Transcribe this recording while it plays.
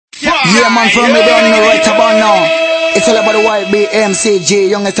Yeah, man, from me down the right about now. It's all about the YB MCG,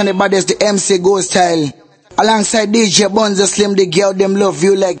 youngest and the baddest, the MC Go Style. Alongside DJ Bonza Slim, the girl them love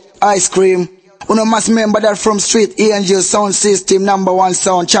you like ice cream. You must remember that from Street Angel Sound System, #1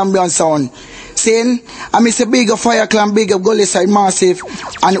 sound, champion sound. Saying, I miss a big Fire Clan, big up Gully Side Massive,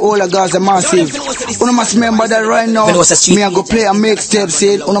 and all the guys are massive. You must remember that right now, me I go play a mixtape,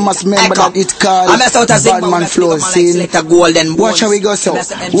 saying, you must remember that it's called Badman Flow, saying, watch how we go so,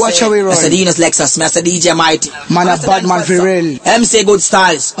 watch how we run. Mr. Docious Lexus, Mr. DJ Mighty. Man a Badman for real. MC Good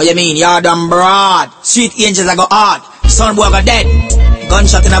Styles, what you mean, you're damn broad. Street Angels I go hard, son boy got dead.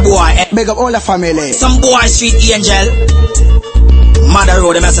 Gunshot in a boy. Big up all the family. Some boy Street Angel. Mother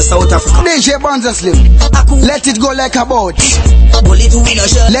Road, I'm South Africa. DJ Bonza Slim. Let it go like a boat.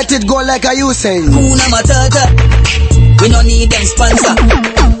 Let it go like a you saying. We don't need them sponsor.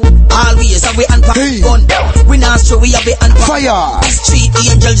 Always have we and gun. We not sure we have it and fire. Street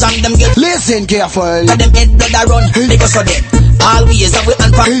Angels and them get. Listen careful. Them head blood a run. Make us so dead. Always have we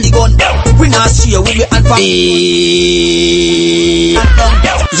and the gun. We not sure we and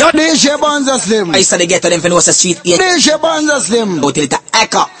Yo, DJ Bonza Slim. I said they get to them for no street. DJ Bonza Slim. Go till it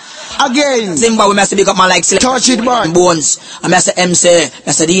echo. Again. Zimbabwe, Mr. Big Up Man like touch it, man. Bones. I'm Mr. MC,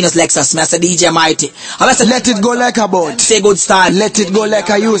 Mr. Docious Lexus, Mr. DJ Mighty. I'm Mr. Let it go like a boat. Say Good Style. Let it go like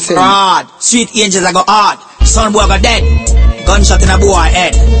a you say. Hard. Street Angels I go hard. Son boy got dead. Gunshot in a boy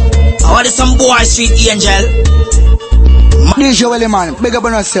head. I want some boy Street Angel. DJ Willie man, big up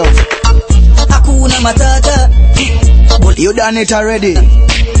on yourself. Hakuna Matata. You done it already.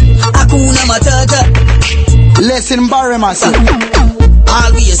 Hakuna Matata. Listen, Barry Massive.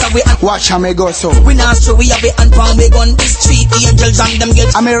 Always have we watch how me go so. We not sure we have it and pound we gun. The Street Angels and them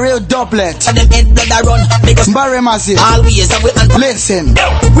get. I'm a real doublet. And them head blood a run. Barry Massive. Always have we and listen.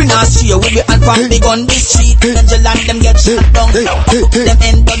 We not sure we be and pound we gun. The Street Angels and them get shot down. Them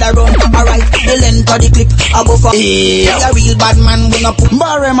head blood a run. Alright, the length of the clip above up. We a real bad man. We not put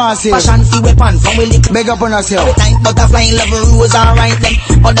Barry Massive. Fashion for weapon from we lick. Big up on yourself. Time butterfly level rules alright them.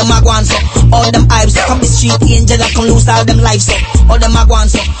 All them a go on so. All them hypes so. Come the Street Angels and come lose all them lives so. All them a go on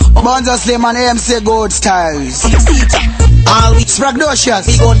so. Bonza Slim and MC Good Styles. Spragz Docious.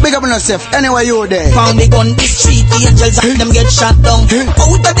 Big up on yourself. Anywhere you there. Found the gun. The Street Angels and them get shot down.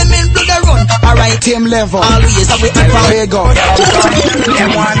 Out of the men blood a run. Alright. Team level. Always have we found. There you go.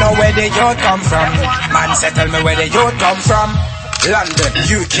 Them wanna know where the youth come from. Man say tell me where the youth come from. London,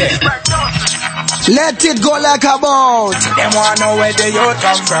 UK. Let it go like a boat. Them wanna know where the youth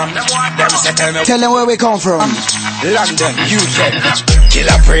come from. Them say tell them where we come from. London, UK.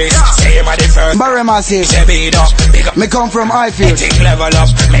 Killer priest, say him at the first. Barry Massive. Me come from Highfield. Think level up,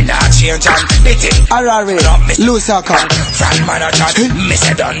 me not change and the thing. Arari, Lusaka. From Manhattan, me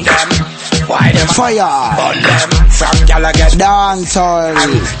say done them. Why them fire? Burn them. From Gallagher. Dancehall.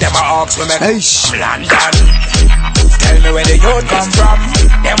 Them a ox we make from London. Tell me where the youth come from.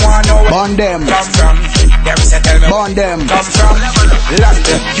 Them wanna know where burn them. Come from. Them say tell me burn them. Come from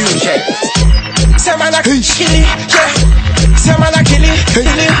London, UK. Say man a kill it, yeah. Say man a kill it, kill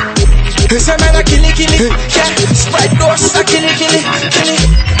it. Say man a kill it, yeah. Spragz a kill it.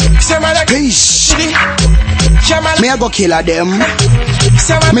 Say man a kill it. Me a go kill them.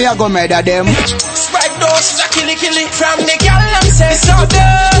 Me a go murder them. Spragz a kill it. From the girl them say so.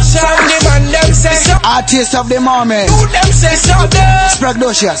 From the man them say so. Artist of the moment. Who them say so. Spragz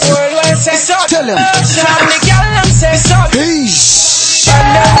Docious. Worldwide say so. Tell them. From the girl them say so.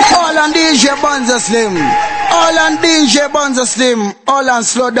 All on DJ Bonza Slim. All on DJ Bonza Slim. All on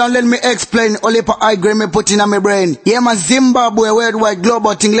slow down, let me explain. Only for high grade me put in on my brain. Yeah, man, Zimbabwe, worldwide,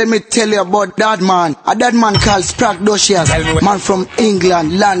 global thing. Let me tell you about that man. A that man called Spragz Docious. Man from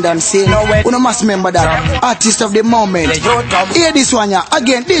England, London, saying, you must remember that. Artist of the moment. Hear this one, yeah.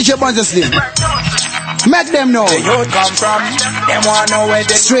 Again, DJ Bonza Slim. Make them know. The youth come from. Them wanna know where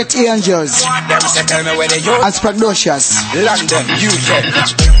the Street Angels. Them say tell me where the youth. And Spragz Docious. London, UK.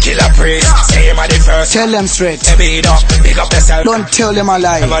 Killer priest, say him at the first. Tell them straight. Big up yourself. Don't tell them a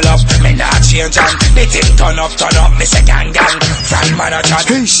lie. Level up, me not change and the thing turn up, me say gang. From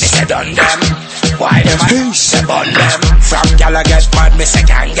Manhattan, me say done them. Why them a say burn them. From Gallagher, mad, me say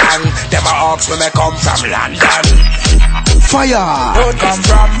gang. Them a ox when me come from London. Fire. Youth come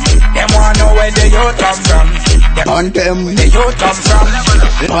from. Them wanna know where the youth come from. On them. The youth come from.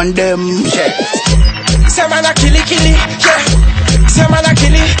 On them. Yeah. Say man a kill it, yeah. Say man a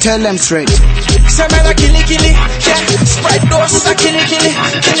kill it. Tell them straight. Say man a kill it, yeah. Spragz a kill it.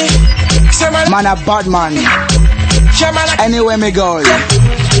 Say man a bad man. Yeah, man a anywhere me go.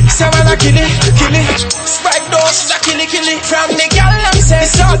 Say man a kill it. Spragz dose, a killy. From the girl, them say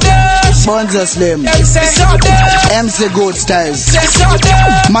so dose. Bonzo Slim. Them say so dose. MC Good Styles. Say so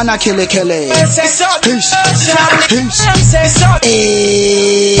dose. Mana Kili Kili. Them say so dose. Them say so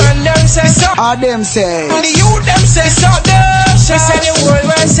dose. And them say so. All them say. And the youth them say so dose. They say the whole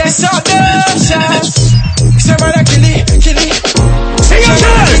world say so dose. Say mana killy. Sing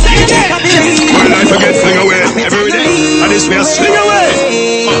again. My life I get sling away every day. And this way I sling away.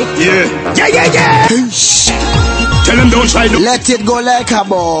 Yeah. Tell them don't try to. Let it go like a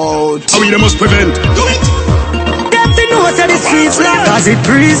boat. How we must prevent. Do it. Know that the streets like as it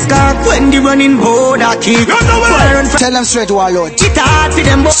breeze cock when the running board a kick. Tell them straight warlord. It hard for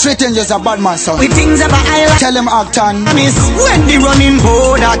them Straight angels a bad man son. with things about island. Tell them Acton. Miss when the running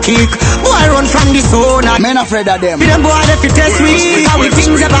board a kick. Boy run from the zone. Men afraid of them. With them boy if you test me. How we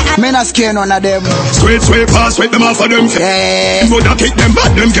things about island. Men are scared none of them. Straight pass, wait them off of them. Yeah. Would I kick them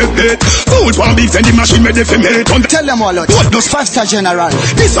back, them get paid. Food one beef and the machine made the female. Tell them warlord. What does 5-star general.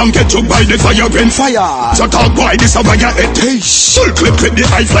 this song get took by the fire when Fire. so talk boy this a your head. Full clip the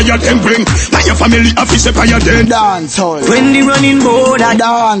high flyer them bring. Now your family officer fire then. Dance hall. When the running board a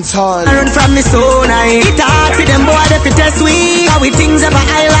Dance hall. I run from the zone. It hard for them boy if you test we. How we things about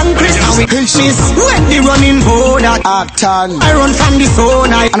island Chris. How we miss when the running board a Acton. I run from the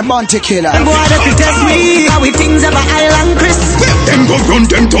zone. And bounty killer. Them boy if you test me. How we things about island Chris. Them go run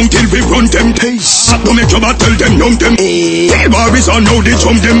them tongue till we run them. Don't make trouble tell them young them. Tell boys on how they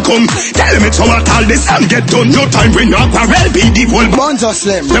jump them come. Tell them it's our all this and get done. No time we not parallel be the whole. Bonzo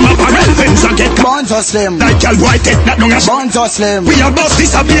Slim. Them a parallel things and get Bonzo Slim. like y'all white take that long as Bonzo Slim. we are boss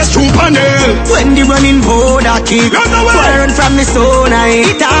disappear through panel. When the running board a kick. Run away. Boy run from the zone.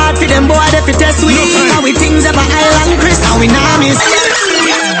 It hard for them boy if you test we. How we things about island Chris. How we now miss.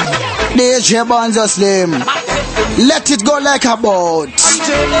 DJ Bonzo Slim. Let it go like a boat.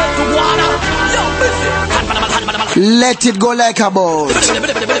 Let it go like a boat.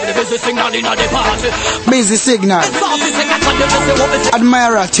 Busy signal.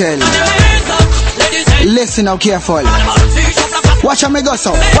 Admiratel. Listen now careful. Watch how me go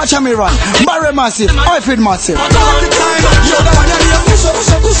so. Watch how me run. Barry massive. Oifid massive.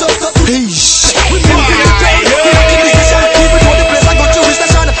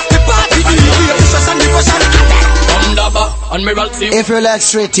 If you like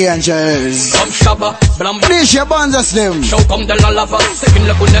straight angels, DJ Bonzo Slim.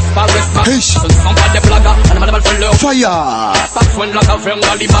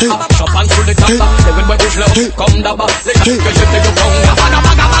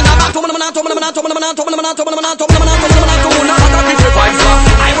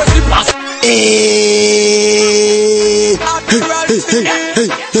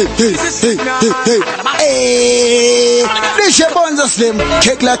 DJ Bonzo Slim,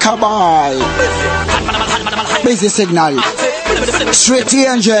 kick like a ball. Busy signal. Straight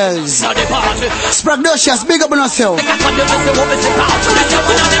angels. Spragz Docious, big up on yourself.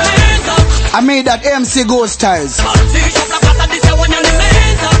 I made that MC Ghost Styles.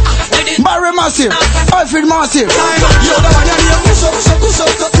 Barry massive. Alfred massive.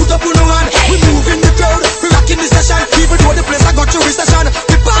 We move in the crowd, we rock in the session. People know the place I got your recession.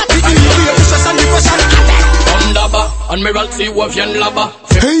 We party in the vicious and depression. Admiralty of Yen Lava.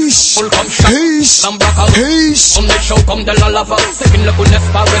 Peace. Full come shot. Peace. Some brackle. Peace. Come the show, come the lava. Second look on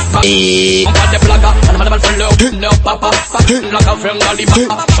Nespa Respa. Come for the blagger. And I'm for love. No papa. Like a friend Ali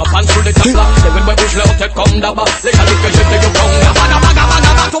Papa. Shop and through the tapla. They win by push low. Take come daba. They can look at you. They go wrong.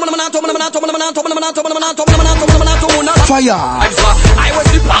 Fire. I was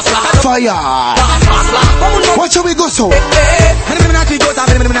the pasta. Fire. Watch how we go so.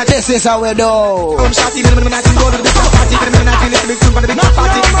 This is how we do.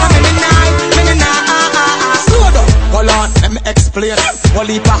 Hold on, let me explain. One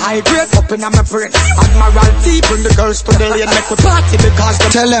leap of high grade up in my brain. Admiralty, bring the girls to the lane. Make we party because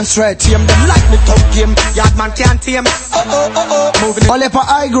them Tell them straight. team them like me top game. Yard man can't tame. Moving it. All up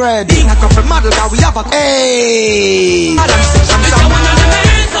high grade. Being a couple model that we have a Hey. Adam section.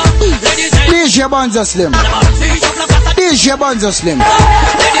 DJ Bonzo Slim. DJ Bonzo Slim.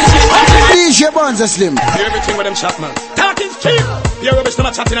 DJ Bonzo Slim. Hear everything with them chat, man. Talking's cheap. Hear rubbish to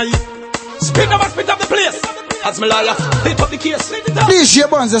my chat in a spin up the place. As me liar, split up the case. DJ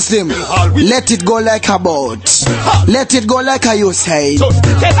Bonzo Slim. Let it go like a boat. Let it go like a you say.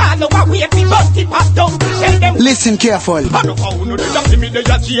 Listen careful.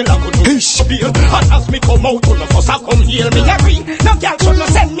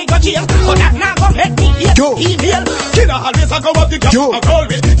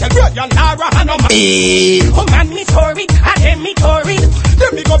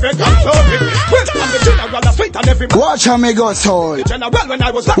 Then me go break and serve it. Well, I'm the general, a sweet and every man. Watch how me go soul. General, when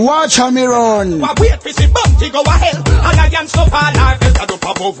I was watch how me run. Wait for see bounty go a hell. And I can't stop all I felt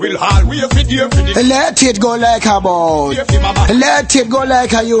up above will hall. We have video for this. Let it go like a boat. Let it go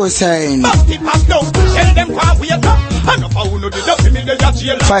like a Usain. Bounty pass down. Tell them can't wait up. And if I who know the dub me the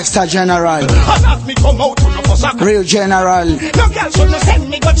jail. 5-star general. And as me come out to no for sack. Real general. No girl should no send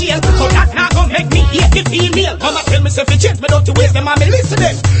me go jail. So that now gon' make me hate the female. Mama tell me say fi change me don't to waste them and me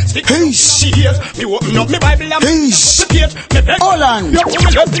listening. Stick to she hears. Me open up me Bible and me page. Hold on.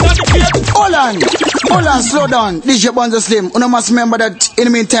 Hold on, slow down. DJ Bonzo Slim. You must remember that in the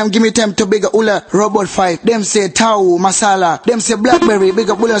meantime, give me time to big up Ula Robot 5. Them say Tau, Masala. Them say Blackberry, big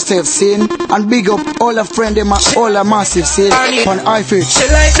up Ula Safe Scene. And big up all the friend them all a massive scene on iFit.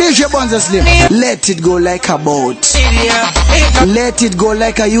 DJ Bonzo Slim. Let it go like a boat. Let it go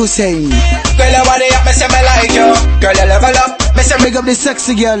like a Usain. Girl, your body up, me say me like you. Girl, you level up, me say big up the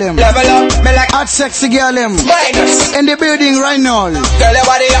sexy girl him. level up, me like Hot sexy girl him. minus. In the building right now. Girl, your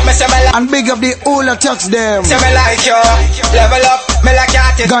body up, me say me like. And big up the Ula Tux them. Say me like you. Level up, me like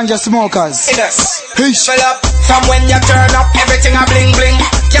artist. Ganja smokers. Level up, from when you turn up, everything a bling bling.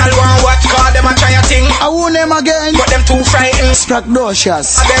 Y'all want watch, call them a try a thing. I won them again. But them too frightened. Spragz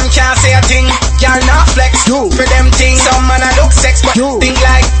Docious. Them can't say a thing. Y'all not flex. Yo. For them things, some man a look sex, but Yo. think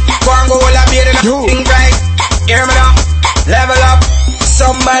like go and go all a beard and a Yo. think right. Hear me now, level up.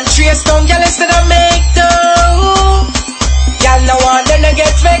 Some man trace down, y'all instead of make do. Y'all no want them to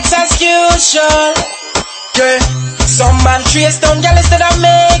get vexed execution. Yeah. Some man trace down, y'all instead of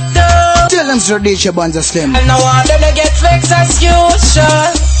make do. Tell them so DJ Bonzo Slim. And no want them to get vexed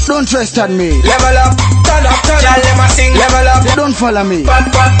execution. Don't trust on me. Level up, turn up, y'all let me sing. Level up, Don't follow me. pop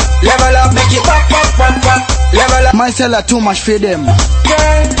pop. Level up, make it pop pop pop pop. Level up, My seller too much for them.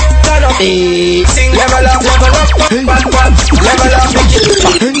 girl, turn up, sing. Level up, pop pop pop. Level up, make it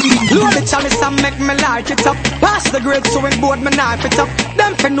pop. Load the chalice and make me light it up. Pass the grade so in board me knife it up.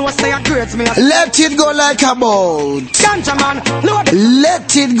 Them fin know say I grades me up. Let it go like a boat. Ganja man, load it.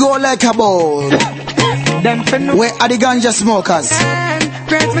 Let it go like a boat. Them fin know. Where are the ganja smokers?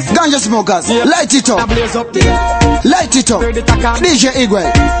 Grades me. Ganja smokers, light it I up. blaze up the Light it up. DJ Igwe,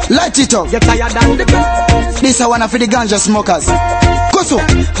 light it up. get tired than the best. This I wanna for the ganja smokers. Go so.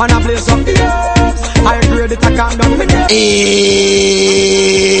 Man I blaze up the I grade it I can't down me.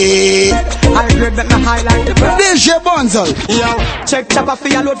 I grade make me highlight the best. DJ Bonzo. Yo, check chopper for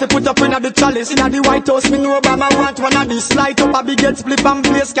your load to put up in the chalice. In the White House, me know Obama want one of this. Light up a big get split and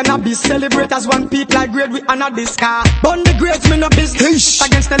place cannabis. Celebrate as one people like grade we honor this car. Burn the grades, me no business.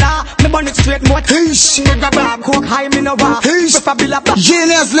 Against the law, me burn it straight more. Me grab a coke high, me no war. Prefer bill a back.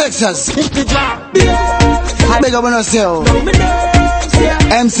 Genius Lexus. Hit the drop. Big up on yourself. Me know,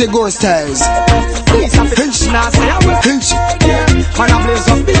 MC Ghost Styles. please have to now say I will. Man I blaze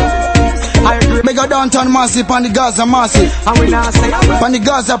up the I agree. Big up downtown massive on the Gaza massive. And we now say I will. On the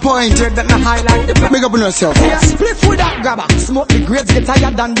Gaza point. Grade that me highlight the best. Big up on yourself. Split with that grabber. Smoke the grades get higher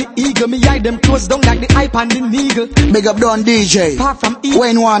than the eagle. Me eye them close down like the hype and the needle. Big up down DJ. Far from eagle.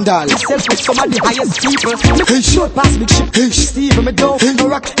 Wayne Wandal. Myself with some of the highest people. Me short pass big ship. Steve me down. No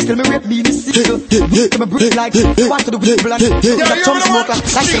rock. Still me rate me the seagull. Me breathe like want to the people and the chum smoker.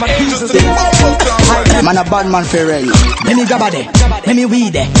 Like some of Jesus. Man a bad man for real. Let me grab a there. Let me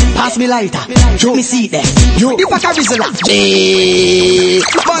weed there. Pass me lighter. Let me see there. You pack a visual.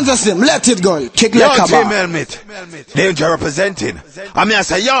 Bonzo Slim, let it go. Kick Yo, like a Team bar. Helmet. Danger representing. I mean, I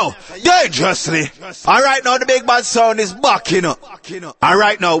say, yo, dangerously. Alright now, the big bad sound is back, you know.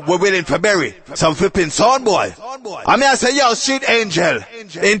 Alright now, we're willing for Berry. Some flipping sound boy. I mean, I say, yo, Street Angel.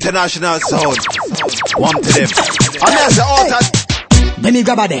 International sound. One to them. I mean, I say, all that. Let me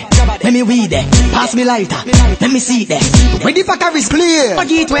grab a there. Let me weed there. Pass me lighter. Let me see there. Ready for carries. Clear.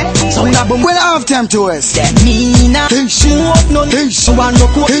 Gateway. Sound a boom. We'll have time to waste. Me na. Smoke none. So one no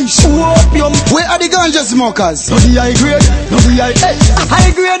coke. Opium. Where are the ganja smokers? No the high grade. No the high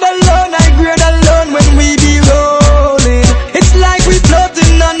grade alone. High grade alone when we be rolling. It's like we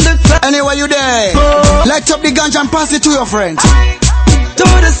floating on the cloud. Anyway, you there? Light up the ganja and pass it to your friend. To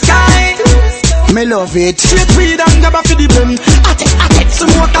the sky. Me love it. Straight weed and grab a for the brim. I take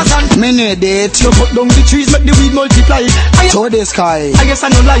smokers and Me need it. no cut down the trees, make the weed multiply. To the sky. I guess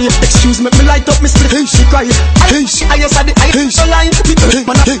I no lie. Excuse me, me light up me split. She cry. I guess I the I no lie. Me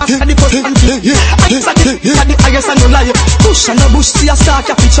man I the first and I guess I no lie. Push and no bush see a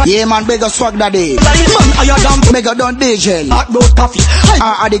start a picture. Yeah man, big up swag daddy. Like man, I damn. Big up down DJ. Hot about coffee.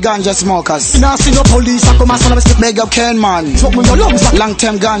 Are the ganja smokers? Now see no police I come and stand up stick. Big up Ken man. Smoke me your lungs back. Long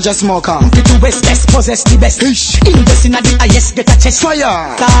term ganja smoker. Fit to west best possess the best. Invest in the highest get a chest. Fire.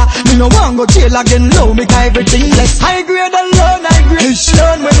 Me no want go jail again, no, make everything less. High grade alone,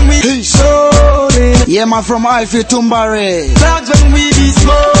 alone when we rolling. Yeah, man, from Alfie Tumbare. Clouds when we be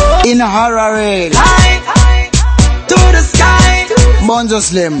smoke. In Harare. High to the sky. Bonzo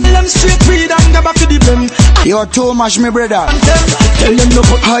Slim. Them straight weed and go back to the blem. You're too much, me brother. Tell them no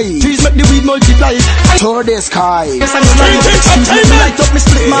cut. Hi. Trees make the weed multiply. To the sky. Yes, I know light up me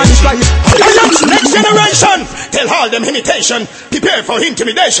split man fly. Next generation, tell all them imitation. Prepare for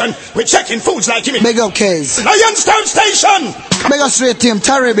intimidation. We're checking foods like imitation. Big up case. Lionstown Station. Big up straight team,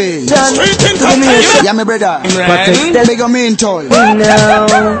 Terrible. Straight in temptation. Yeah, me brother. Big up mean toll.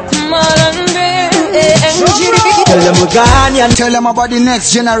 Tell them we gone, ya Tell them about the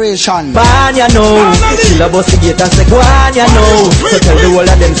next generation. ban, ya know. Kill a boss to get and say go on, ya know. So tell the whole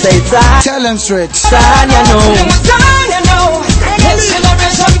of them say it's on, Tell them straight. ya know. Gone, you know. Next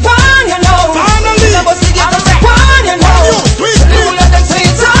generation gone, you know. Kill a boss to get and say go on, you know. The whole of them say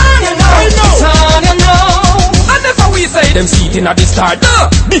it's on, you know. It's on, you know. And that's how we say them seating at the start.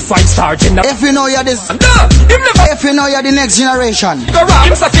 The 5-star gender. If you know you're this, Him never if you know you're the next generation, go wrong.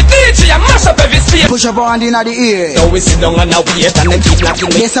 Him suck it DJ and mash up every state. push up on in the ear. Now we sit down and now wait and then keep knocking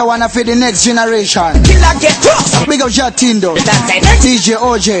me. Yes, I wanna feed the next generation. Killer get tough. Big up Jatindo, DJ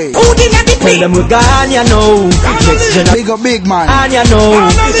OJ, Tell them we gone, ya know. Next generation, big up Big Man. ya know.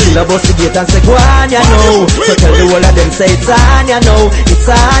 Kill a boss to get and say go on, ya know. So tell the whole of them say it's on, ya know. It's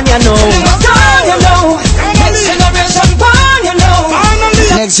on, ya know. Gone, you know. Next generation gone, you know.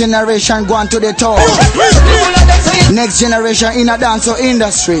 Next generation go on to the top. The whole of them say it's Next generation in a dance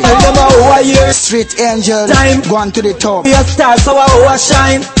industry. Tell them how I hear. Street Angel Time. go on to the top. We are stars, so our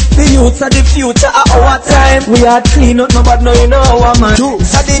shine. The youths are the future of our time. We are clean up, no bad, no, you know our man. You.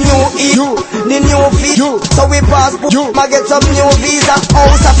 So the new heat, the new feet. You. So we pass, You. ma get some new visa.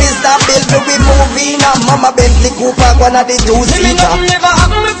 House of is that bill, we moving. Mama Bentley Cooper, one of the two me seater. nothing never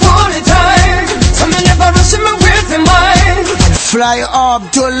happen before the time. So me never rush in my way for mine. Fly up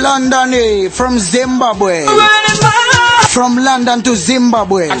to London, from Zimbabwe. Running my From London to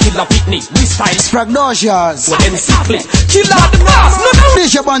Zimbabwe. Killer picnic, we style. Spragz Docious. With them sickly. Killer the boss. No.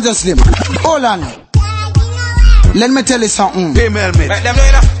 DJ Bonzo Slim. Hold on. Let me tell you something. Female mate. Let them know,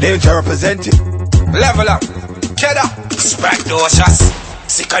 you know. Danger representing. Level up. Cheddar. Spragz Docious.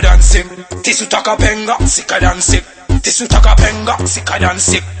 Sicker than sick. Tisu taka penga. Sicker than sick. Tisu taka penga. Sicker than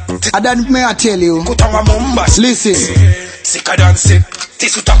sick. And then may I tell you. Kutanga mumba. Listen. Sicker than sick.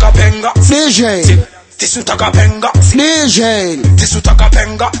 Tisu taka penga. DJ. Tisu taka penga. DJ. Tisu taka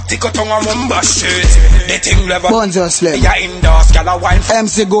penga. Tikotonga mumba shit. The thing level. Bonzo Slim. Ya indoors. Gyal a wine.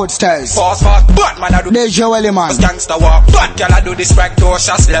 MC Gold Styles. Fast fast. Bad man a do. DJ Wellyman. Gangsta walk. Bad gyal a do the Spragz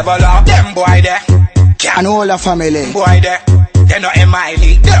Docious level up. Them boy there. And all the family. Boy there. They not in my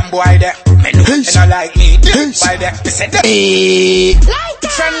league. Them boy there. Me know they not like me. Them boy there. Me say them.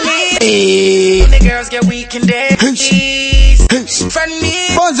 Friendly. When the girls get weak in their knees. Friendly.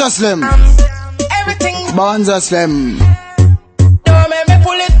 Bonzo Slim. Everything. Bonzo Slim. Don't make me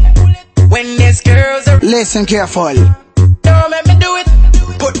pull it. When there's girls around. Listen careful. Don't make me do it.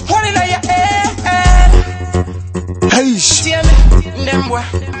 Put one in your head. Hey. See me. Them boy.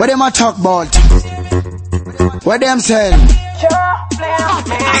 What them a talk about? What them say?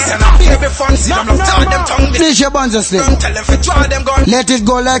 Listen up. Baby fun. See them now. Tell them tongue. DJ Bonzo Slim. Tell them to draw them gun. Let it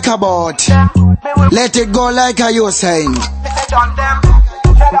go like a boat. Let it go like a you saying.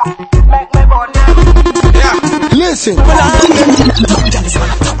 Listen.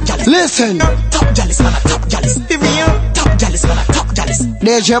 Listen.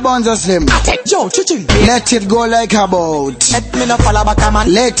 DJ Bonzo Slim. Let it go like a boat. Let me no follow back a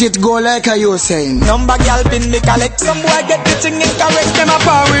man. Let it go like a you saying. Number girl pin me collect. Some boy get the thing incorrect. Them a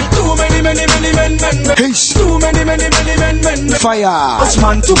power with too many men. Peace. Too many men. Fire. Much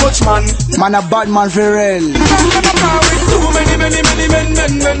man, too much man. Man a bad man for real. Them a power with too many men.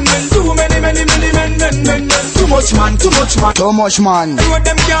 Too many men. Too much man. Too much man. What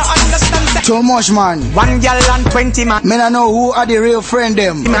them can't understand that. Too much man. One girl and 20 man. Me not know who are the real friend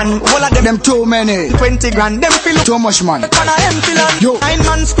them. Man, all of them Them too many. 20 grand. Them feel Too much man. on a empty land. Yo. 9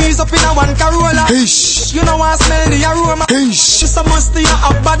 man squeeze up in a one Corolla. Ish. You know I smell the aroma. Ish. Just a must you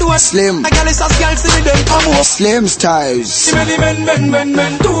have bad one. Slim. A girl is a girl, see me them come up. Slim Styles. Too many men.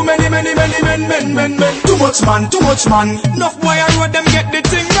 Too many men. Too much man. Enough boy I road them get the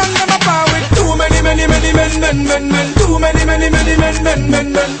thing wrong. Them a power with too many men. Too many men.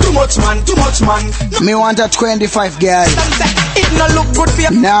 Too much man. Me want a 25 girl. It no look good for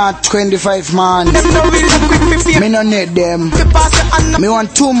you. Not 25 man. Them no real quick for you. Me no need them. You pass it and Me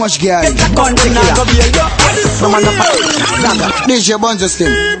want too much girl. get the country now go bail you. No man no DJ Bonzo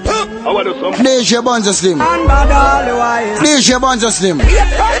Slim. DJ Bonzo Slim. and bad all the while. DJ Bonzo Slim.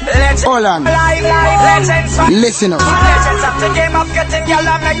 Hold on. Listen up.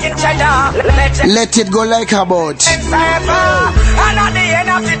 Let it go like a boat.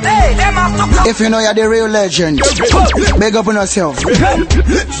 If you know you're the real legend, big up on yourself.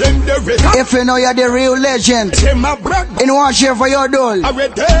 If you know you're the real legend, in one share for your doll, you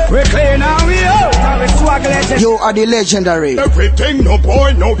are the legendary.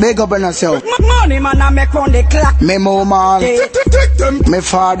 Big up on yourself. Me mama, me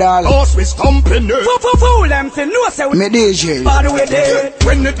father, me DJ,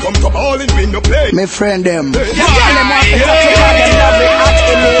 me friend them.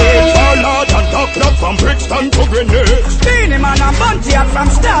 From Brixton to Greenwich. From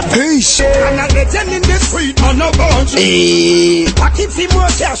start. Peace. And I get them in the street on a bunch. I keep see more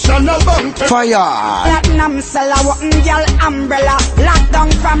cash on a bunch. Fire. Platinum seller, walking girl umbrella.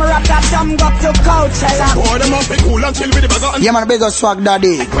 Lockdown from Rotterdam, go to Coachella. Boy, them must be cool and chill with the bag. Yeah man, big up Swag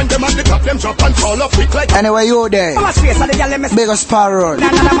Daddy. When them at the top, them drop and fall off quick like. Anyway, you there. Big up Sparrow.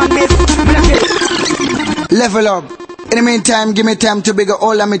 Level up. In the meantime, give me time to big up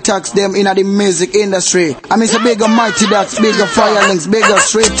all of me tax them in the music industry. I mean, a big up Mighty Ducks, big up Firelinks, big up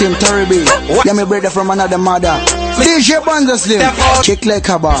Straight Team, Torriby. Yeah, me brother from another mother. DJ Bonzo Slim, kick like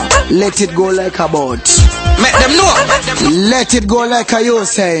a bar, let it go like a boat. Make them know. Let it go like a you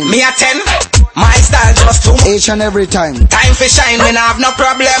saying. Me a 10, my style just too much. Each and every time. Time for shine, me nah have no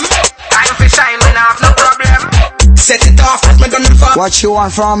problem. Time for shine, me nah have no problem. Set it off, me gonna fuck. What you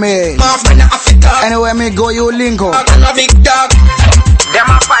want from me? Off, me nah have it up. Anywhere me go, you link up. I'm a big dog. Them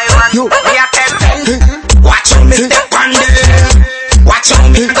a 5 You. me a 10. Watch how me step on them. Watch how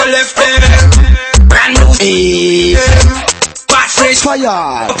me go left them. Brand new. Watch fresh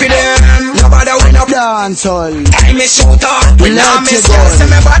Fire. up in them. Nobody win up. Dance all. Time me shoot up. We now Let miss it go. girl. Say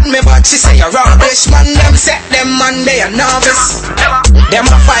me bad, she say you're rubbish. Man, them set them man, they are novice. Them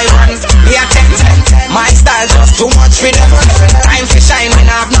a 5 me a 10. My style just too much for them. Time for shine, we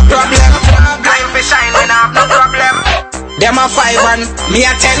nah have no problem. Time for shine, we nah have no problem. Them a 5 me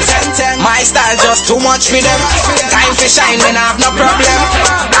a 10. My style just too much for them. Time for shine, we nah have no problem.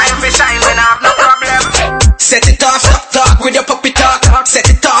 Time for shine, we nah have no problem. Set it off, talk with your puppy talk. Set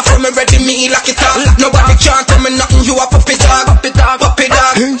it off, when me ready, me lock it up. Nobody can't tell me nothing, you a puppy dog. Puppy dog,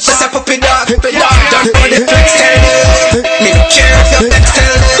 just a puppy dog. Don't know the flex, tell them. Me don't care if your flex,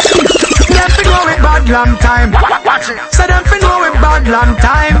 tell them. Them fi know it bad long time. So them fi know it bad long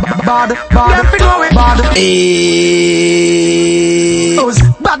time. Bad. Them fi know it bad.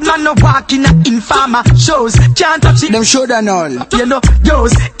 Bad man no walk in a informer shows. Can't touch it. Them show that all. You know,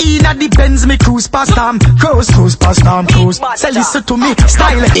 yours. Inna the Benz me cruise past them. Cruise past them. Say listen to me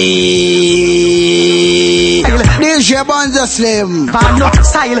style. DJ Bonzo Slim. No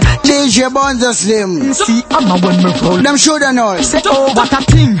style. DJ Bonzo Slim. See I'm a when me roll. Them show that all. Say oh what a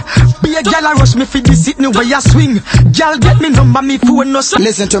thing. Be a gal a rush me fi this it no way a swing. Gal get me number me phone no slip.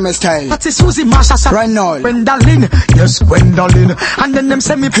 Listen to me style. That is Susie Marsha right now. Gwendolyn, yes Gwendolyn. And then them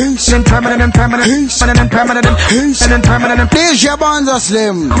say me peace. And then permanent. And then permanent. And then permanent. DJ Bonzo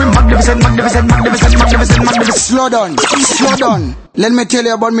Slim. Magnificent. Slow down. Let me tell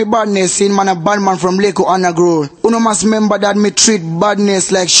you about me badness. Seeing man a bad man from Leko Underground. Uno must remember that me treat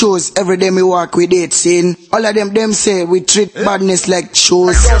badness like shoes. Every day me walk with it. Seeing all of them say we treat badness like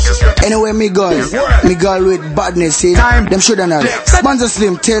shoes. Anyway me girl with badness. See them shoulda not. Bonzo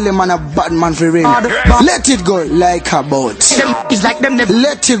Slim tell him man a bad man for ring. Let it go like a boat. It's like them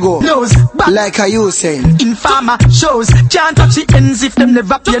let it go like a you saying. Informer shows can't touch the ends if them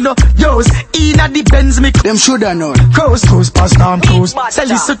never you know yours. Inna the Benz me them shoulda not. Cruise past them. Say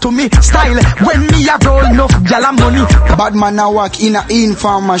listen to me style. When me a roll enough gyal money. Bad man a walk in a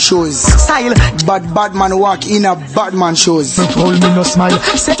informer shows. Style. But bad man walk in a bad man shows. Don't hold me no smile.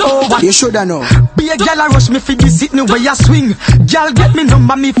 Say oh what you shoulda know. Be a gyal a rush me fi this it no way a swing. Gyal get me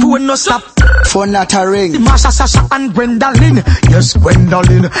number me phone no stop. Phone not a ring. Marsha, Sasha and Gwendolyn. Yes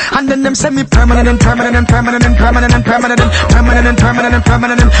Gwendolyn. And then them say me permanent. And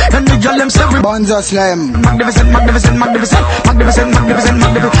the gyal them say we Bonzo Slim. Magnificent. And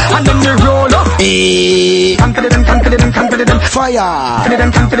then they roll up. Confident. Fire.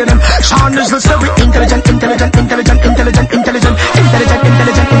 Confident. Sean is the story. Intelligent.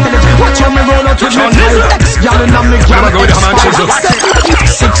 Watch how me roll out with me. Ex-gyal and me gyal.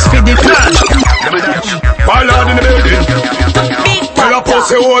 6 feet deep. Ballad in the building. Pull up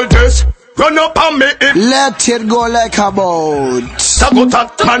pussy hold this. Run up on me. Let it go like a boat.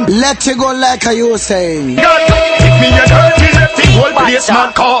 Let it go like a you saying. God, give me a dirty lefty whole place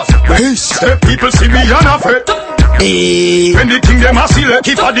man cause. The people see me unafraid. When the thing them a select,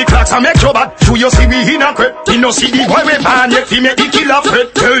 if a the clocks a make your bad. Do you see we in a crep? You no see the boy we ban yet, fi make the killer fret.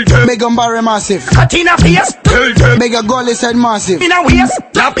 Tell them. Big and Barry massive. Cut in a face. Tell them. Big a goalie said massive. In a waist.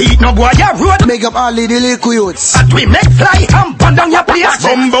 Na beat no boy ya road. Big up all the little youths. At we make fly and burn down your place.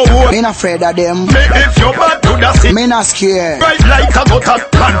 Bumbo wood. Me not afraid of them. Make if you bad to the city. Me not scared. Right like a gutter.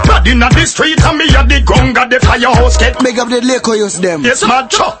 Man bad in the street and me at the gun got the firehouse get. Big up the little youths them. Yes man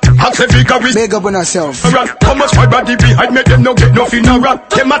chop. I say bigger with. Big up on yourself. How much my body behind me them no get nothing a rap.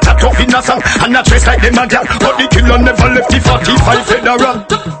 Them a chat up in a song and a dress like them a gal. But the killer never left the 45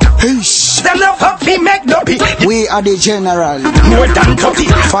 federal. Them no fuck me make no pee. We are the general. More than 30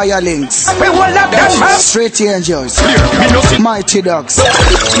 Fire links. We will have them man. Straight angels. Me no see. Mighty dogs.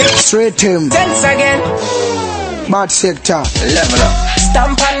 Straight team. Tense again. Bad sector. Level up.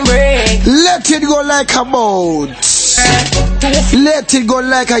 Stamp and break. Let it go like a boat. Let it go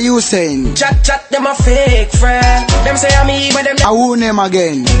like a Usain. Chat, them a fake friend. Them say I'm me, but them I won't name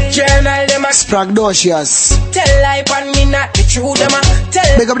again. journal, them a Spragz Docious. tell lie on me, not the truth. Them a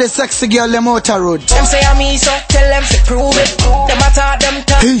tell. Big up the sexy girl, them out a road. Them say I'm me, so tell them to prove it. Them a talk, them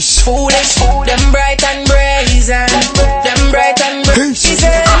talk. Ish. Foolish. Them bright and brazen. Them bright and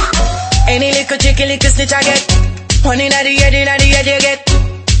brazen. Any little chicky, little snitch I get. One in the head, you get.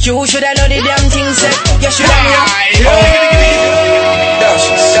 You shoulda know the damn thing set. You shoulda know.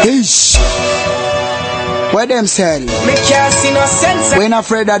 Ish. Where them sell? Me can't see no sense. We not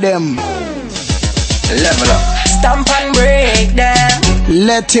afraid of them. Level up. Stamp and break them.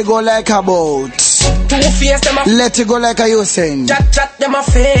 Let it go like a boat. Two-face them a Let it go like a Usain. chat them a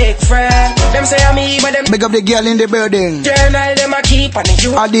fake friend. Them say I'm me, but them Big up the girl in the building. journal them a keep on the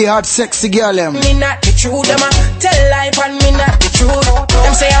you. All the hot sexy girl them. Me not the truth. Them a tell life and me not the truth.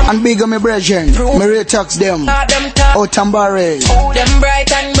 Them say I'm And big up my brethren. Me retax them. not them talk. Out and barrel. Them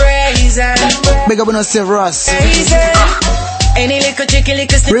bright and brazen. Big up on yourself, Ross. Crazy. Any little chicky,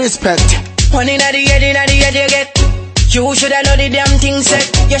 little snitch. Respect. One in the head, you get. You shoulda know the damn thing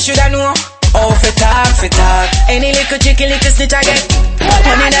set. You shoulda know. Oh, for talk. Any little chicky, little snitch I get.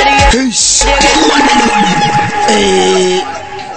 One in the head, Ish. you get. Hey.